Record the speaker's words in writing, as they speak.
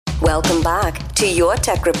Welcome back to Your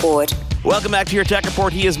Tech Report. Welcome back to Your Tech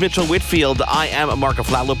Report. He is Mitchell Whitfield. I am Mark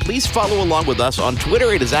Aflalo. Please follow along with us on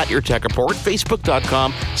Twitter. It is at Your Tech Report,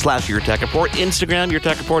 Facebook.com/Your Tech Report, Instagram, Your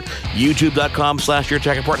Tech Report, YouTube.com/Your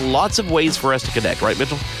Tech Report. Lots of ways for us to connect, right,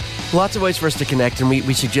 Mitchell? Lots of ways for us to connect, and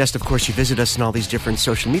we suggest, of course, you visit us on all these different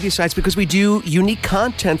social media sites because we do unique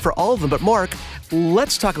content for all of them. But Mark,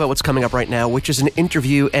 let's talk about what's coming up right now, which is an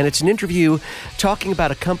interview, and it's an interview talking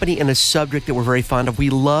about a company and a subject that we're very fond of. We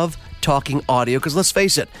love talking audio, because let's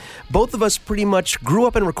face it, both of us pretty much grew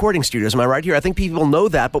up in recording studios. Am I right here? I think people know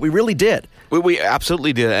that, but we really did. We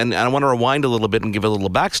absolutely did, and I want to rewind a little bit and give a little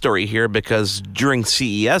backstory here, because during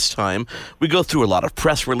CES time, we go through a lot of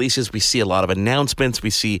press releases, we see a lot of announcements, we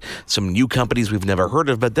see some new companies we've never heard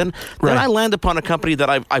of, but then I land upon a company that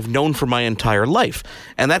I've known for my entire life,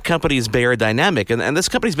 and that company is Beijer Dynamic, and this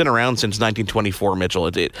company's been around since 1924, Mitchell.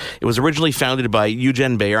 It was originally founded by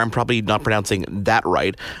Eugen Beijer. I'm probably not pronouncing that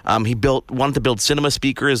right. He wanted to build cinema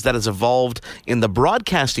speakers that has evolved in the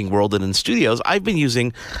broadcasting world and in studios. I've been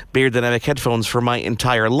using Beijer Dynamic headphones for my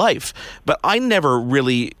entire life, but I never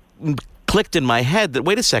really clicked in my head that,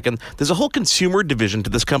 wait a second, there's a whole consumer division to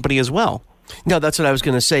this company as well. No, that's what I was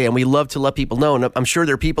going to say, and we love to let people know, and I'm sure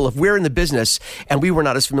there are people, if we're in the business and we were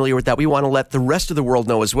not as familiar with that, we want to let the rest of the world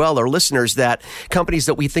know as well, our listeners, that companies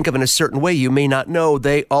that we think of in a certain way you may not know,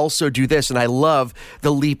 they also do this, and I love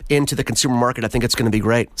the leap into the consumer market. I think it's going to be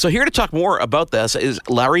great. So here to talk more about this is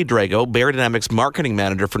Larry Drago, Beijer Dynamics Marketing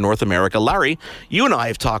Manager for North America. Larry, you and I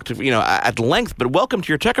have talked at length, but welcome to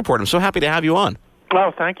Your Tech Report. I'm so happy to have you on.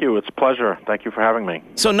 Oh, thank you. It's a pleasure. Thank you for having me.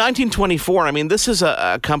 So 1924, I mean, this is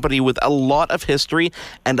a company with a lot of history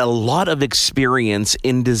and a lot of experience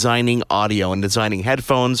in designing audio and designing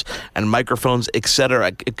headphones and microphones, et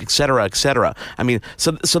cetera, et cetera, et cetera. I mean,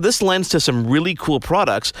 so this lends to some really cool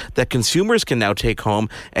products that consumers can now take home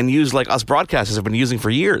and use, like us broadcasters have been using for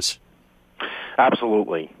years.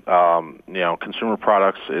 Absolutely. Consumer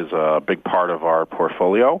products is a big part of our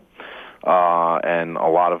portfolio. And a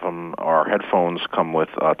lot of them, our headphones come with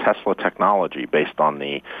Tesla technology based on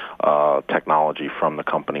the technology from the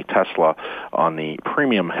company Tesla on the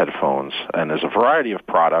premium headphones. And there's a variety of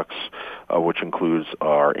products, which includes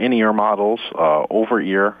our in-ear models,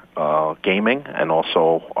 over-ear gaming, and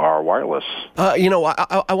also our wireless. I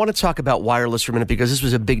want to talk about wireless for a minute because this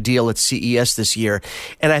was a big deal at CES this year.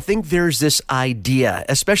 And I think there's this idea,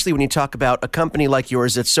 especially when you talk about a company like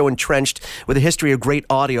yours that's so entrenched with a history of great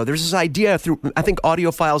audio. There's this idea I think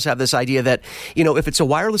audiophiles have this idea that, if it's a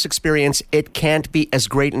wireless experience, it can't be as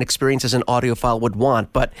great an experience as an audiophile would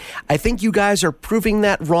want. But I think you guys are proving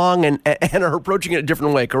that wrong and are approaching it a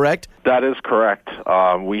different way, correct? That is correct.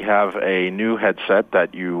 We have a new headset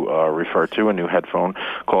that you refer to, a new headphone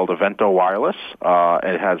called Avento Wireless.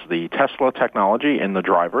 It has the Tesla technology in the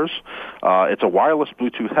drivers. It's a wireless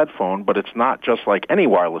Bluetooth headphone, but it's not just like any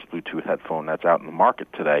wireless Bluetooth headphone that's out in the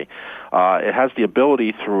market today. It has the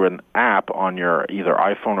ability through an app on your either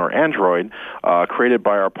iPhone or Android, created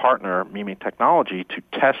by our partner, Mimi Technology, to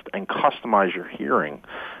test and customize your hearing.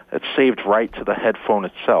 It's saved right to the headphone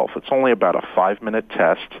itself. It's only about a 5-minute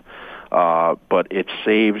test. But it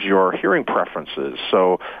saves your hearing preferences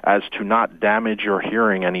so as to not damage your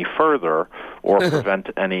hearing any further or prevent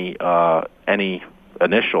any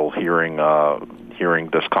initial hearing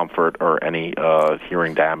discomfort or any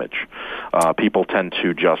hearing damage. People tend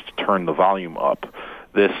to just turn the volume up.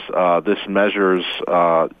 This measures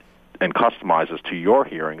and customizes to your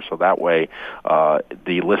hearing, so that way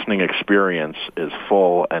the listening experience is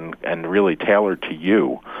full and really tailored to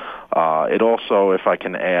you. It also, if I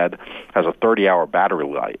can add, has a 30-hour battery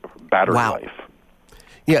life.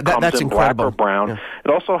 Yeah, that's in incredible. Black or brown. Yeah. It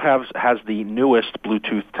also has the newest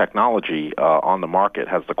Bluetooth technology on the market.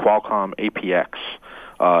 Has the Qualcomm APX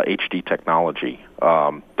HD technology.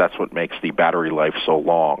 That's what makes the battery life so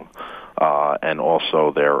long. And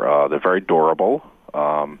also, they're very durable.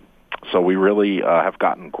 So we really have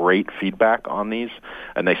gotten great feedback on these,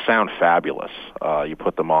 and they sound fabulous. You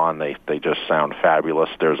put them on, they just sound fabulous.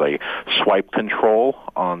 There's a swipe control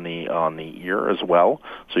on the ear as well,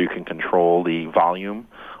 so you can control the volume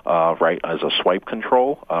right as a swipe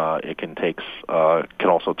control. It can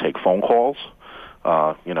also take phone calls.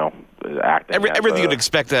 Everything you'd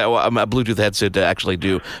expect a Bluetooth headset to actually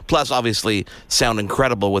do. Plus, obviously, sound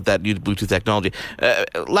incredible with that new Bluetooth technology.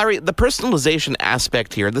 Larry, the personalization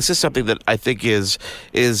aspect here. This is something that I think has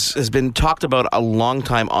been talked about a long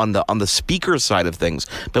time on the speaker side of things.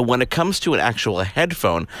 But when it comes to an actual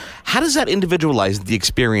headphone, how does that individualize the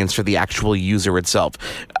experience for the actual user itself?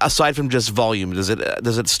 Aside from just volume, does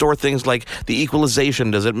it store things like the equalization?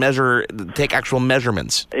 Does it take actual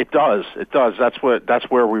measurements? It does. That's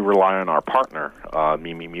where we rely rely on our partner,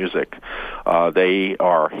 Mimi Music. They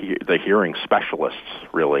are the hearing specialists,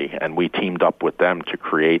 really, and we teamed up with them to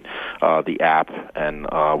create the app. And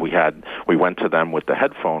we went to them with the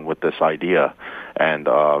headphone with this idea, and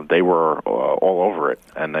they were all over it.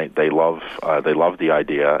 And they love the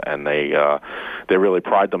idea, and they really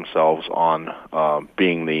pride themselves on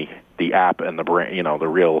being the app and the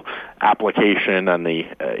real application and the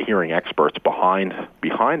hearing experts behind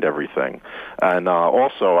everything. And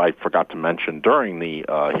also, I forgot to mention, during the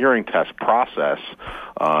hearing test process,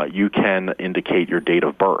 you can indicate your date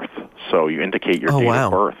of birth. So you indicate your date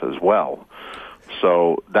of birth as well.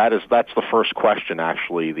 So that's the first question,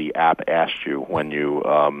 actually, the app asked you when you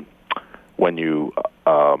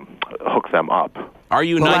hook them up. Are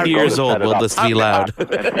you 90 years old? Will this be loud?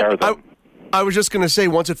 I was just going to say,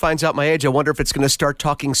 once it finds out my age, I wonder if it's going to start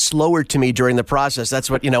talking slower to me during the process. That's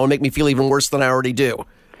what, it'll make me feel even worse than I already do.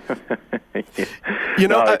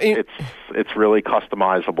 It's really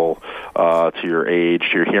customizable to your age,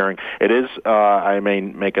 to your hearing. It is, I may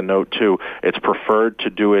make a note too, it's preferred to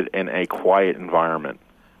do it in a quiet environment,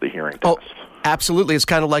 the hearing test. Oh, absolutely. It's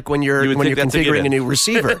kind of like when you're configuring a new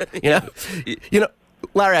receiver.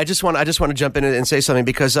 Larry, I just want to jump in and say something,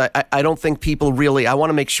 because I don't think people really, I want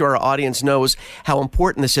to make sure our audience knows how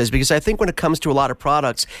important this is, because I think when it comes to a lot of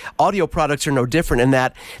products, audio products are no different in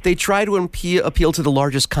that they try to appeal to the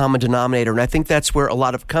largest common denominator, and I think that's where a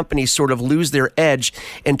lot of companies sort of lose their edge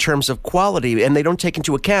in terms of quality, and they don't take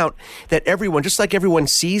into account that everyone, just like everyone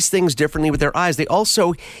sees things differently with their eyes, they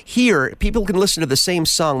also hear, people can listen to the same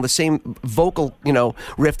song, the same vocal,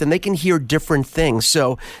 riff, and they can hear different things.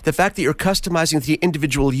 So the fact that you're customizing the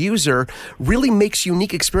individual user really makes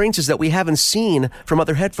unique experiences that we haven't seen from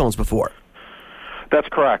other headphones before. That's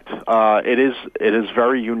correct. It is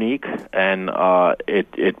very unique, and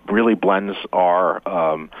it really blends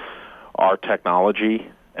our technology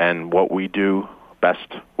and what we do best,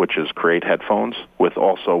 which is create headphones, with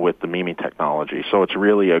the Mimi technology. So it's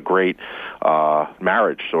really a great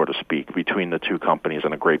marriage, so to speak, between the two companies,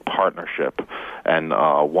 and a great partnership, and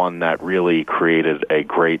one that really created a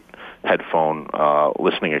great headphone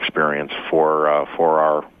listening experience for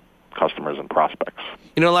our customers and prospects.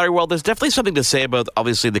 Larry, well, there's definitely something to say about,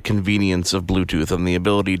 obviously, the convenience of Bluetooth and the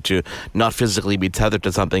ability to not physically be tethered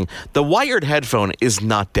to something. The wired headphone is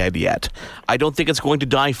not dead yet. I don't think it's going to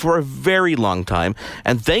die for a very long time.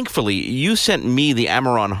 And thankfully, you sent me the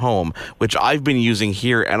Amaron Home, which I've been using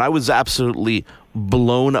here, and I was absolutely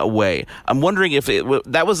blown away. I'm wondering if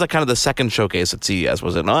that was kind of the second showcase at CES,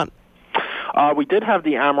 was it not? We did have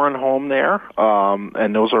the Amaron Home there,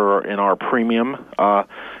 and those are in our premium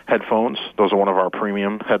headphones. Those are one of our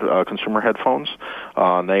premium consumer headphones.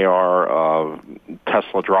 They are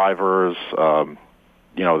Tesla drivers.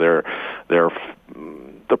 They're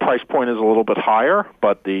the price point is a little bit higher,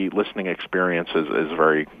 but the listening experience is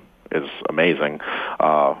amazing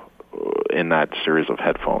in that series of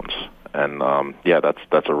headphones. And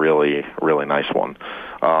that's a really, really nice one.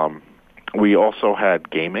 We also had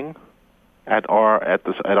gaming at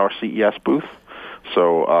our CES booth.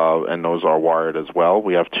 So and those are wired as well.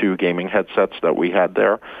 We have two gaming headsets that we had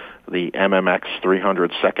there. The MMX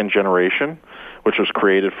 300 second generation, which was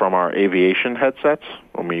created from our aviation headsets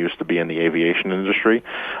when we used to be in the aviation industry. It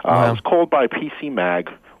was called by PC Mag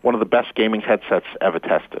one of the best gaming headsets ever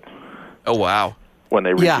tested. Oh, wow. When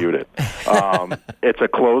they reviewed it. It's a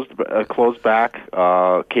closed back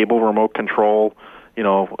cable remote control,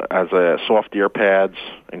 as a soft ear pads,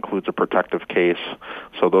 includes a protective case.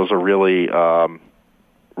 So those are really,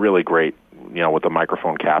 really great, with the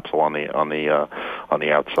microphone capsule on the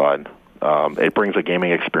outside. It brings a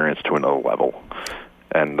gaming experience to another level.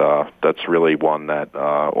 And that's really one that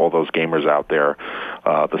all those gamers out there,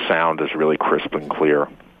 the sound is really crisp and clear.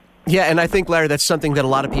 Yeah, and I think, Larry, that's something that a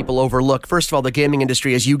lot of people overlook. First of all, the gaming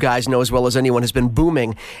industry, as you guys know as well as anyone, has been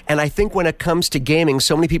booming. And I think when it comes to gaming,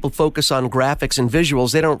 so many people focus on graphics and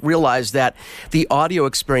visuals. They don't realize that the audio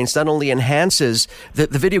experience not only enhances the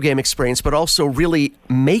video game experience, but also really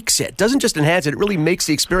makes it. Doesn't just enhance it, it really makes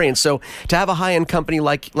the experience. So to have a high-end company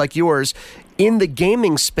like yours in the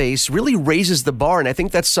gaming space really raises the bar, and I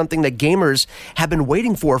think that's something that gamers have been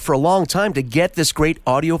waiting for a long time, to get this great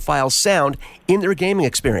audiophile sound in their gaming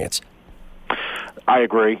experience. I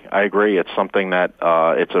agree. It's something that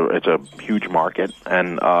it's a huge market,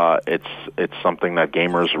 and it's something that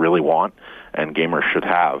gamers really want and gamers should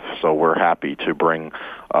have. So we're happy to bring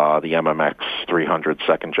the MMX 300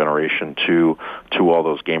 second generation to all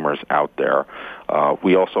those gamers out there.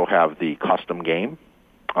 We also have the custom game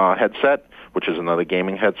headset, which is another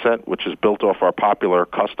gaming headset, which is built off our popular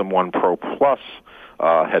Custom One Pro Plus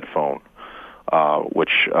headphone.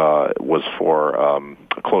 which was for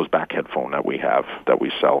a closed-back headphone that we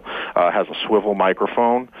sell. It has a swivel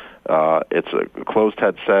microphone. It's a closed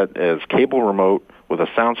headset. It has cable remote with a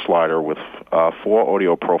sound slider with 4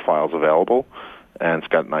 audio profiles available, and it's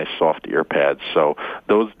got nice soft ear pads. So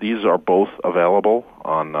these are both available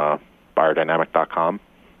on Beyerdynamic.com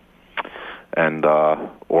and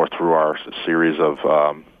or through our series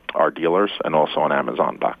of our dealers, and also on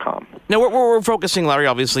Amazon.com. Now, we're focusing, Larry,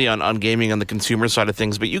 obviously on gaming on the consumer side of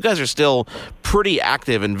things, but you guys are still pretty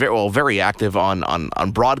active and very active on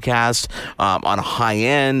broadcast, on high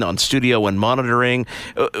end, on studio and monitoring.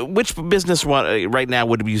 Which business right now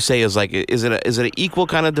would you say is is it an equal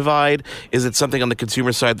kind of divide? Is it something on the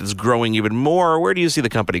consumer side that's growing even more? Or where do you see the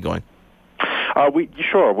company going?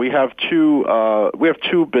 We have two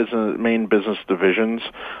main business divisions: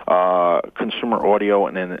 consumer audio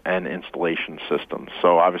and installation systems.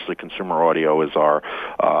 So obviously, consumer audio is our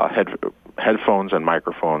headphones and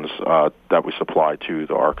microphones that we supply to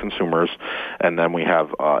our consumers, and then we have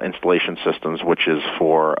installation systems, which is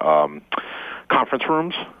for conference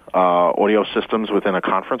rooms, audio systems within a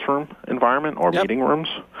conference room environment or meeting rooms.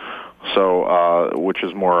 So, which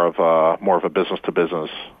is more of a business to business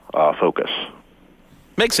focus.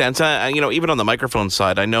 Makes sense. Even on the microphone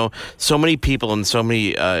side, I know so many people and so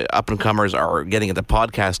many up-and-comers are getting into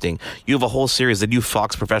podcasting. You have a whole series. The new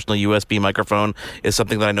Fox Professional USB microphone is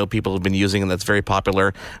something that I know people have been using, and that's very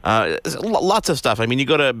popular. Lots of stuff. I mean, you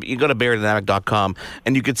go to Beyerdynamic.com,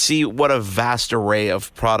 and you could see what a vast array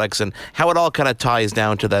of products and how it all kind of ties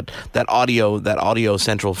down to that audio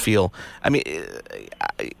central feel. I mean,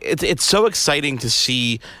 it's so exciting to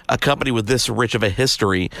see a company with this rich of a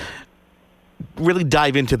history really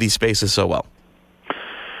dive into these spaces so well.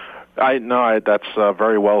 That's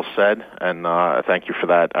very well said, and thank you for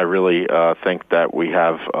that. I really think that we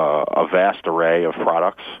have a vast array of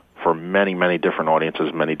products for many, many different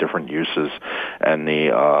audiences, many different uses, and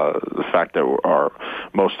the fact that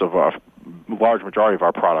large majority of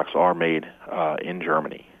our products are made in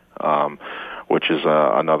Germany, which is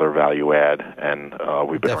another value add, and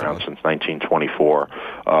we've been around since 1924.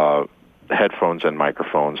 Headphones and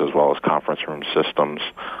microphones, as well as conference room systems.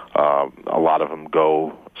 A lot of them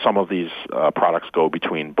some of these products go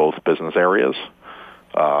between both business areas.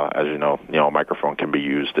 As you know, a microphone can be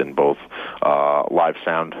used in both live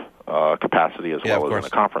sound capacity as well as in a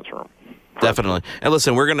conference room. Definitely. And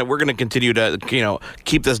listen, we're gonna continue to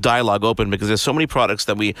keep this dialogue open, because there's so many products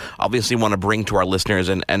that we obviously want to bring to our listeners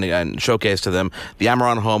and showcase to them. The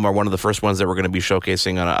Amaron Home are one of the first ones that we're going to be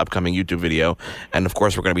showcasing on an upcoming YouTube video, and of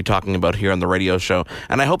course we're going to be talking about here on the radio show.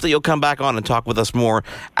 And I hope that you'll come back on and talk with us more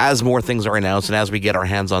as more things are announced and as we get our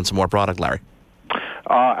hands on some more product, Larry.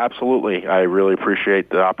 Absolutely. I really appreciate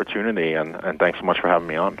the opportunity, and thanks so much for having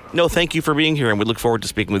me on. No, thank you for being here, and we look forward to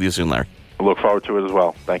speaking with you soon, Larry. I look forward to it as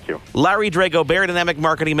well. Thank you. Larry Drago, Beyerdynamic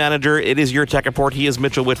Marketing Manager. It is Your Tech Report. He is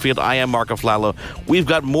Mitchell Whitfield. I am Marco Flallo. We've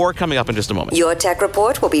got more coming up in just a moment. Your Tech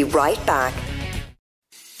Report will be right back.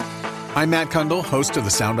 I'm Matt Kundle, host of the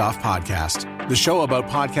Sound Off Podcast, the show about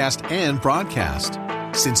podcast and broadcast.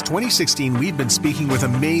 Since 2016, we've been speaking with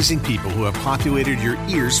amazing people who have populated your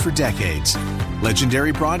ears for decades.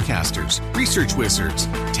 Legendary broadcasters, research wizards,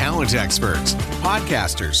 talent experts,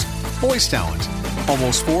 podcasters, voice talent.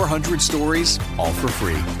 Almost 400 stories, all for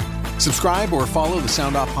free. Subscribe or follow the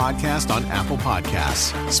Sound Off Podcast on Apple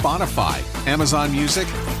Podcasts, Spotify, Amazon Music,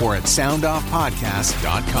 or at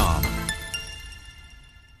soundoffpodcast.com.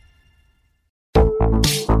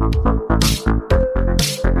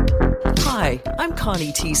 Hi, I'm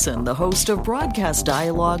Connie Thiessen, the host of Broadcast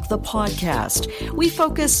Dialogue, the podcast. We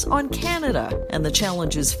focus on Canada and the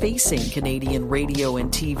challenges facing Canadian radio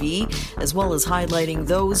and TV, as well as highlighting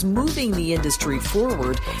those moving the industry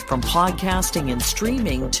forward from podcasting and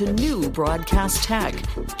streaming to new broadcast tech.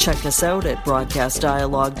 Check us out at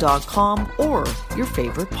broadcastdialogue.com or your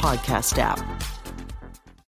favorite podcast app.